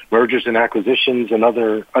for mergers and acquisitions and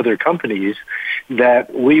other companies,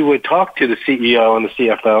 that we would talk to the CEO and the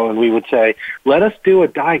CFO and we would say, let us do a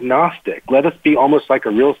diagnostic. Let us be almost like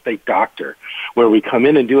a real estate doctor, where we come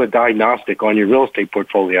in and do a diagnostic on your real estate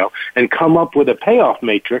portfolio and come up with a payoff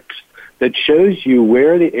matrix that shows you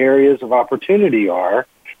where the areas of opportunity are,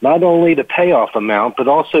 not only the payoff amount, but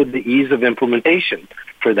also the ease of implementation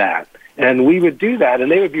for that. And we would do that,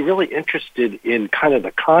 and they would be really interested in kind of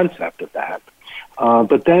the concept of that.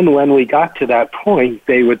 But then when we got to that point,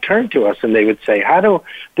 they would turn to us and they would say,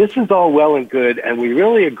 this is all well and good, and we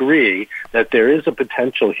really agree that there is a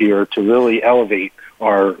potential here to really elevate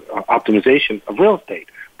our optimization of real estate.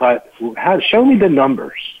 But show me the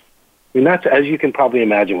numbers. I mean, that's, as you can probably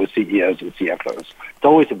imagine with CEOs and CFOs, it's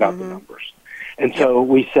always about the numbers. And so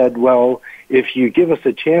we said, well, if you give us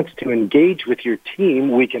a chance to engage with your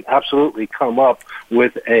team, we can absolutely come up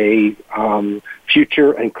with a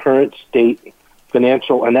future and current state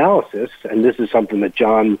financial analysis. And this is something that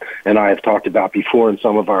John and I have talked about before in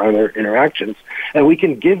some of our other interactions. And we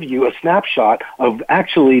can give you a snapshot of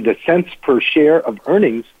actually the cents per share of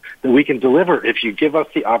earnings that we can deliver if you give us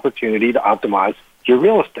the opportunity to optimize your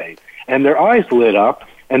real estate. And their eyes lit up.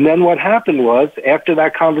 And then what happened was, after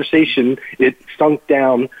that conversation, it sunk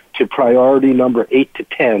down to priority number 8 to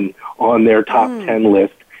 10 on their top 10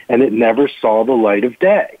 list, and it never saw the light of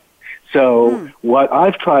day. So what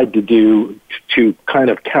I've tried to do to kind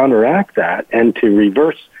of counteract that and to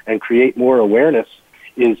reverse and create more awareness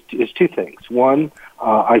is two things. One,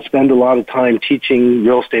 I spend a lot of time teaching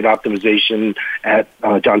real estate optimization at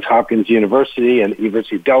Johns Hopkins University and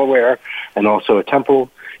University of Delaware, and also at Temple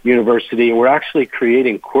University. And we're actually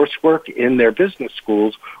creating coursework in their business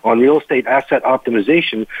schools on real estate asset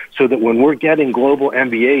optimization, so that when we're getting global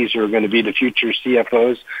MBAs who are going to be the future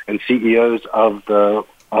CFOs and CEOs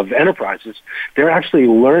of enterprises, they're actually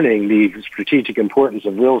learning the strategic importance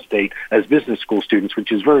of real estate as business school students,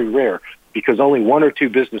 which is very rare, because only 1 or 2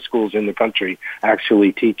 business schools in the country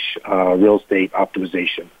actually teach real estate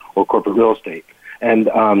optimization or corporate real estate. And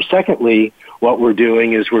secondly, what we're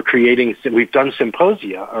doing is we've done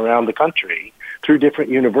symposia around the country through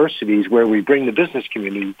different universities where we bring the business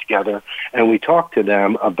community together and we talk to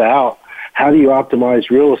them about how do you optimize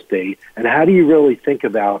real estate, and how do you really think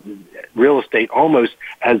about real estate almost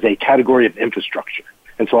as a category of infrastructure.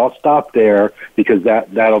 And so I'll stop there, because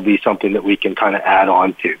that'll be something that we can kind of add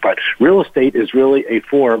on to. But real estate is really a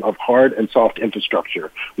form of hard and soft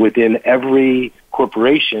infrastructure within every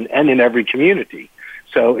corporation and in every community.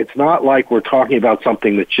 So it's not like we're talking about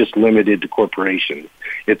something that's just limited to corporations.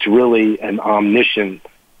 It's really an omniscient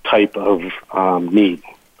type of need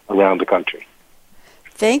around the country.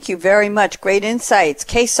 Thank you very much. Great insights.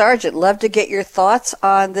 Kay Sargent, love to get your thoughts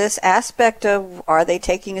on this aspect of, are they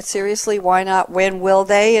taking it seriously? Why not? When will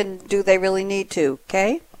they? And do they really need to?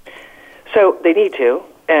 Kay? So they need to,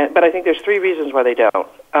 but I think there's 3 reasons why they don't.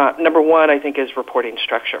 Number 1, I think, is reporting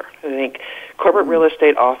structure. I think corporate real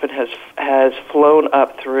estate often has flown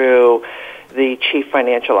up through the chief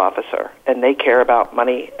financial officer, and they care about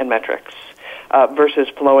money and metrics, versus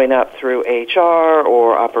flowing up through HR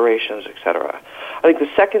or operations, et cetera. I think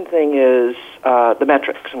the second thing is the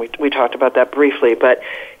metrics, and we talked about that briefly. But,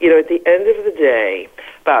 at the end of the day,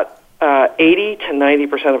 about 80 to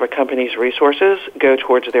 90% of a company's resources go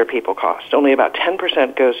towards their people cost. Only about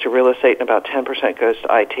 10% goes to real estate, and about 10% goes to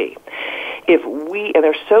IT. And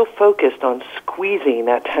they're so focused on squeezing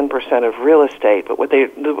that 10% of real estate, but what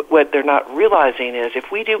they're not realizing is,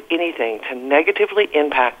 if we do anything to negatively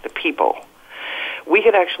impact the people, we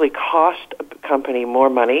could actually cost a company more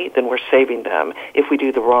money than we're saving them if we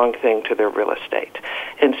do the wrong thing to their real estate.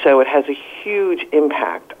 And so it has a huge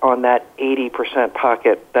impact on that 80%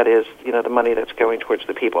 pocket that is, the money that's going towards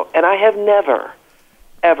the people. And I have never,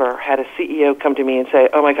 ever had a CEO come to me and say,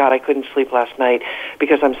 oh my God, I couldn't sleep last night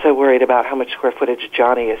because I'm so worried about how much square footage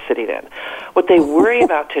Johnny is sitting in. What they worry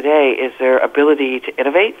about today is their ability to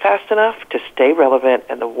innovate fast enough to stay relevant,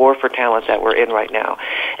 and the war for talent that we're in right now.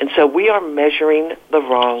 And so we are measuring the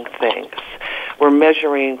wrong things. We're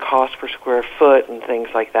measuring cost per square foot and things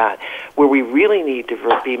like that, where we really need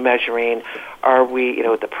to be measuring, are we,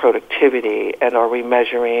 the productivity, and are we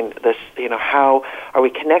measuring this, how are we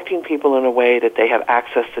connecting people in a way that they have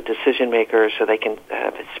access to decision makers so they can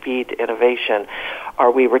have speed to innovation?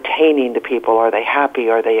 Are we retaining the people? Are they happy?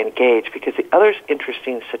 Are they engaged? Because the other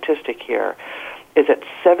interesting statistic here is that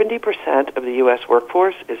 70% of the U.S.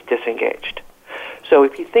 workforce is disengaged. So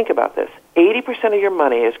if you think about this, 80% of your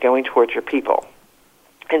money is going towards your people,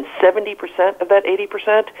 and 70% of that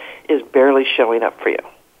 80% is barely showing up for you.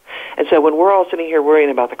 And so when we're all sitting here worrying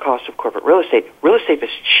about the cost of corporate real estate is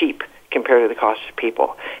cheap compared to the cost of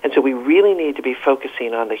people. And so we really need to be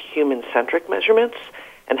focusing on the human-centric measurements,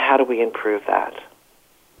 and how do we improve that?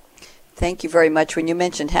 Thank you very much. When you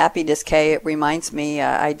mentioned happiness, Kay, it reminds me,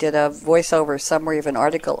 I did a voiceover summary of an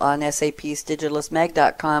article on SAP's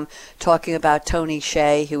digitalistmag.com talking about Tony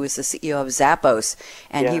Hsieh, who is the CEO of Zappos,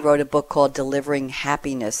 and he wrote a book called Delivering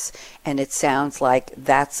Happiness, and it sounds like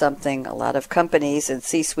that's something a lot of companies and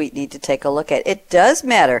C-suite need to take a look at. It does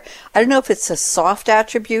matter. I don't know if it's a soft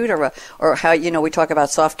attribute or how, we talk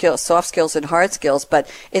about soft skills and hard skills, but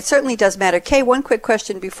it certainly does matter. Kay, one quick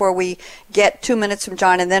question before we get 2 minutes from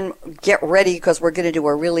John, and then get ready, because we're going to do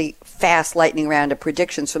a really fast lightning round of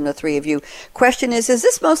predictions from the 3 of you. Question is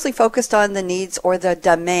this mostly focused on the needs or the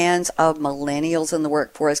demands of millennials in the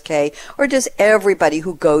workforce, Kay? Or does everybody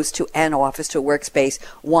who goes to an office, to a workspace,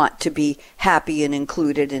 want to be happy and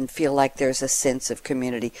included and feel like there's a sense of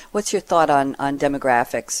community? What's your thought on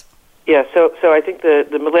demographics? Yeah, so I think the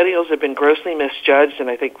millennials have been grossly misjudged, and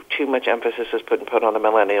I think too much emphasis is put on the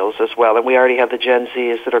millennials as well. And we already have the Gen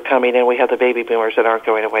Zs that are coming in. We have the baby boomers that aren't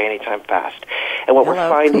going away anytime fast. And what we're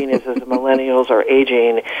finding is as the millennials are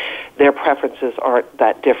aging, their preferences aren't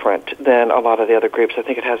that different than a lot of the other groups. I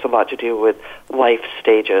think it has a lot to do with life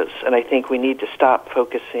stages. And I think we need to stop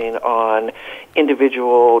focusing on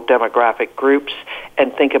individual demographic groups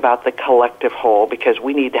and think about the collective whole, because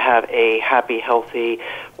we need to have a happy, healthy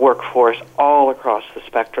workforce all across the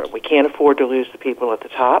spectrum. We can't afford to lose the people at the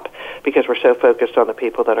top because we're so focused on the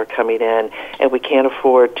people that are coming in, and we can't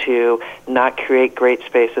afford to not create great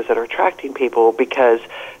spaces that are attracting people because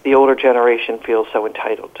the older generation feels so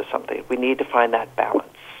entitled to something. We need to find that balance.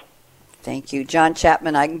 Thank you. John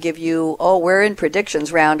Chapman, I can give you, we're in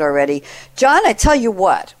predictions round already. John, I tell you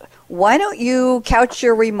what, why don't you couch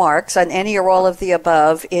your remarks on any or all of the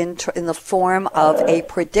above in the form of a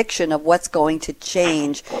prediction of what's going to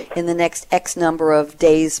change in the next X number of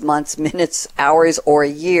days, months, minutes, hours, or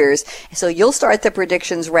years. So you'll start the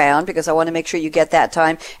predictions round because I want to make sure you get that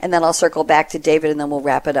time, and then I'll circle back to David, and then we'll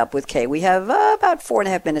wrap it up with Kay. We have about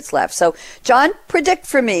 4.5 minutes left. So, John, predict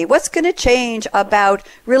for me, what's going to change about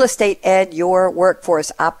real estate and your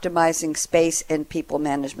workforce, optimizing space and people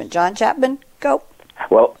management? John Chapman, go.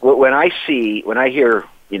 Well, when I hear,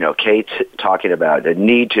 Kate talking about the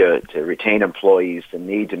need to retain employees, the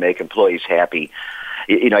need to make employees happy,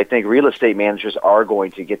 I think real estate managers are going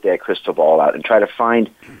to get that crystal ball out and try to find,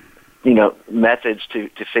 methods to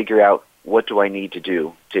figure out what do I need to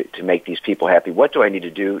do to make these people happy? What do I need to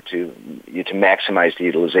do to maximize the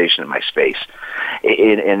utilization of my space?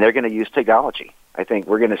 And they're going to use technology. I think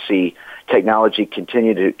we're going to see technology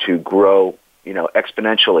continue to grow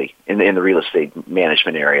exponentially in the real estate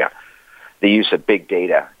management area. The use of big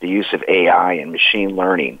data, the use of AI and machine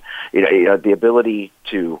learning, the ability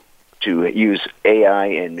to use AI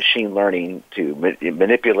and machine learning to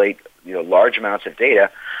manipulate large amounts of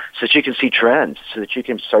data so that you can see trends, so that you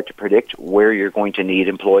can start to predict where you're going to need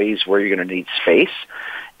employees, where you're going to need space,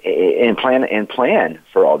 and plan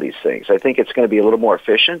for all these things. I think it's going to be a little more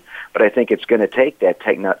efficient, but I think it's going to take that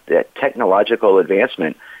technological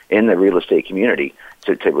advancement in the real estate community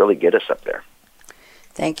to really get us up there.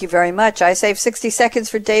 Thank you very much. I save 60 seconds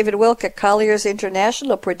for David Wilk at Colliers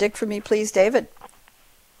International. Predict for me, please, David.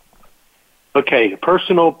 Okay, a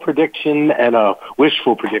personal prediction and a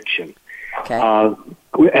wishful prediction. Okay.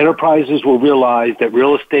 Enterprises will realize that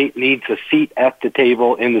real estate needs a seat at the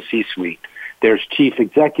table in the C-suite. There's chief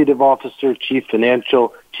executive officer, chief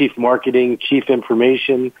financial, chief marketing, chief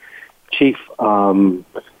information, chief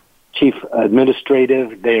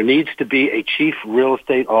administrative. There needs to be a chief real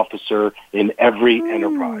estate officer in every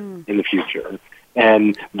enterprise in the future.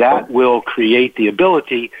 And that will create the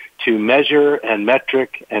ability to measure and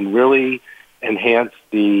metric and really enhance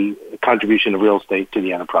the contribution of real estate to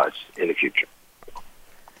the enterprise in the future.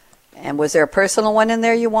 And was there a personal one in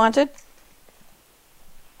there you wanted?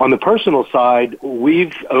 On the personal side,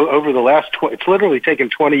 we've, over the last, it's literally taken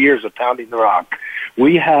 20 years of pounding the rock,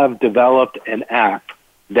 we have developed an app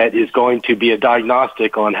that is going to be a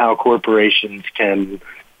diagnostic on how corporations can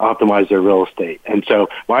optimize their real estate. And so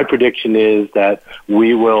my prediction is that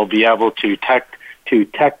we will be able to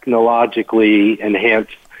technologically enhance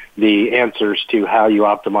the answers to how you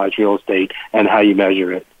optimize real estate and how you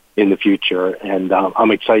measure it in the future. And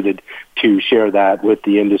I'm excited to share that with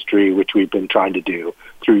the industry, which we've been trying to do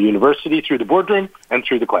through university, through the boardroom, and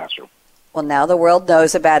through the classroom. Well, now the world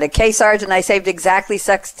knows about it. Kay Sargent, I saved exactly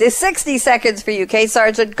 60 seconds for you. Kay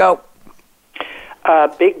Sargent, go.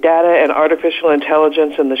 Big data and artificial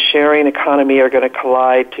intelligence and the sharing economy are going to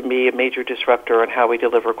collide, to me, a major disruptor in how we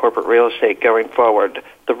deliver corporate real estate going forward.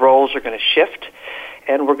 The roles are going to shift,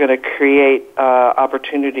 and we're going to create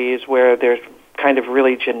opportunities where there's kind of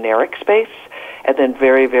really generic space and then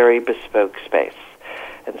very, very bespoke space.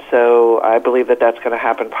 And so I believe that that's going to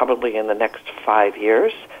happen probably in the next 5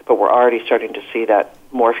 years, but we're already starting to see that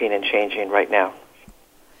morphing and changing right now.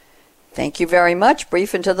 Thank you very much.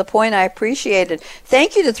 Brief and to the point. I appreciate it.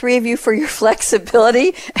 Thank you to three of you for your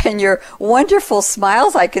flexibility and your wonderful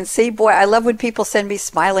smiles. I can see, boy, I love when people send me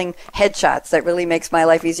smiling headshots. That really makes my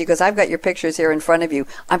life easy because I've got your pictures here in front of you.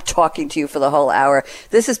 I'm talking to you for the whole hour.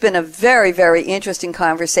 This has been a very, very interesting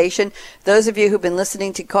conversation. Those of you who've been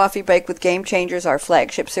listening to Coffee Break with Game Changers, our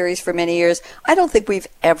flagship series for many years, I don't think we've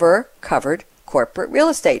ever covered corporate real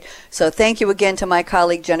estate. So thank you again to my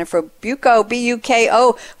colleague Jennifer Bucco,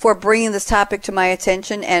 B-U-K-O, for bringing this topic to my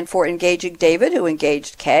attention and for engaging David, who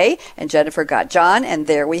engaged Kay, and Jennifer got John, and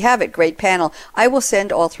there we have it. Great panel. I will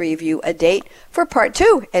send all three of you a date for part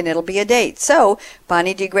 2, and it'll be a date. So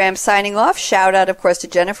Bonnie D. Graham signing off. Shout out, of course, to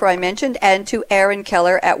Jennifer I mentioned, and to Aaron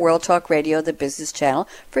Keller at World Talk Radio, the business channel,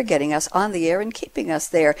 for getting us on the air and keeping us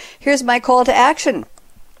there. Here's my call to action.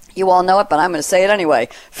 You all know it, but I'm going to say it anyway.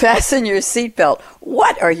 Fasten your seatbelt.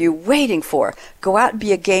 What are you waiting for? Go out and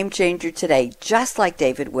be a game changer today, just like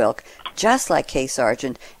David Wilk, just like Kay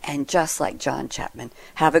Sargent, and just like John Chapman.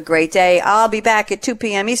 Have a great day. I'll be back at 2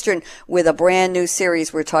 p.m. Eastern with a brand new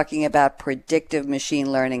series. We're talking about predictive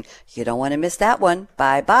machine learning. You don't want to miss that one.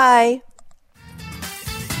 Bye-bye.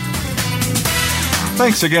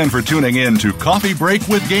 Thanks again for tuning in to Coffee Break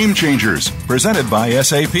with Game Changers, presented by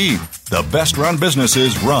SAP. The best-run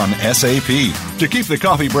businesses run SAP. To keep the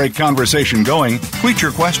coffee break conversation going, tweet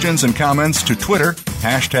your questions and comments to Twitter,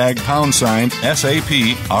 #SAPRADIO.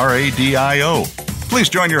 Please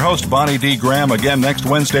join your host, Bonnie D. Graham, again next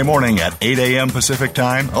Wednesday morning at 8 a.m. Pacific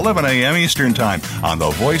Time, 11 a.m. Eastern Time on the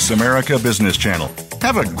Voice America Business Channel.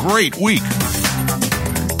 Have a great week.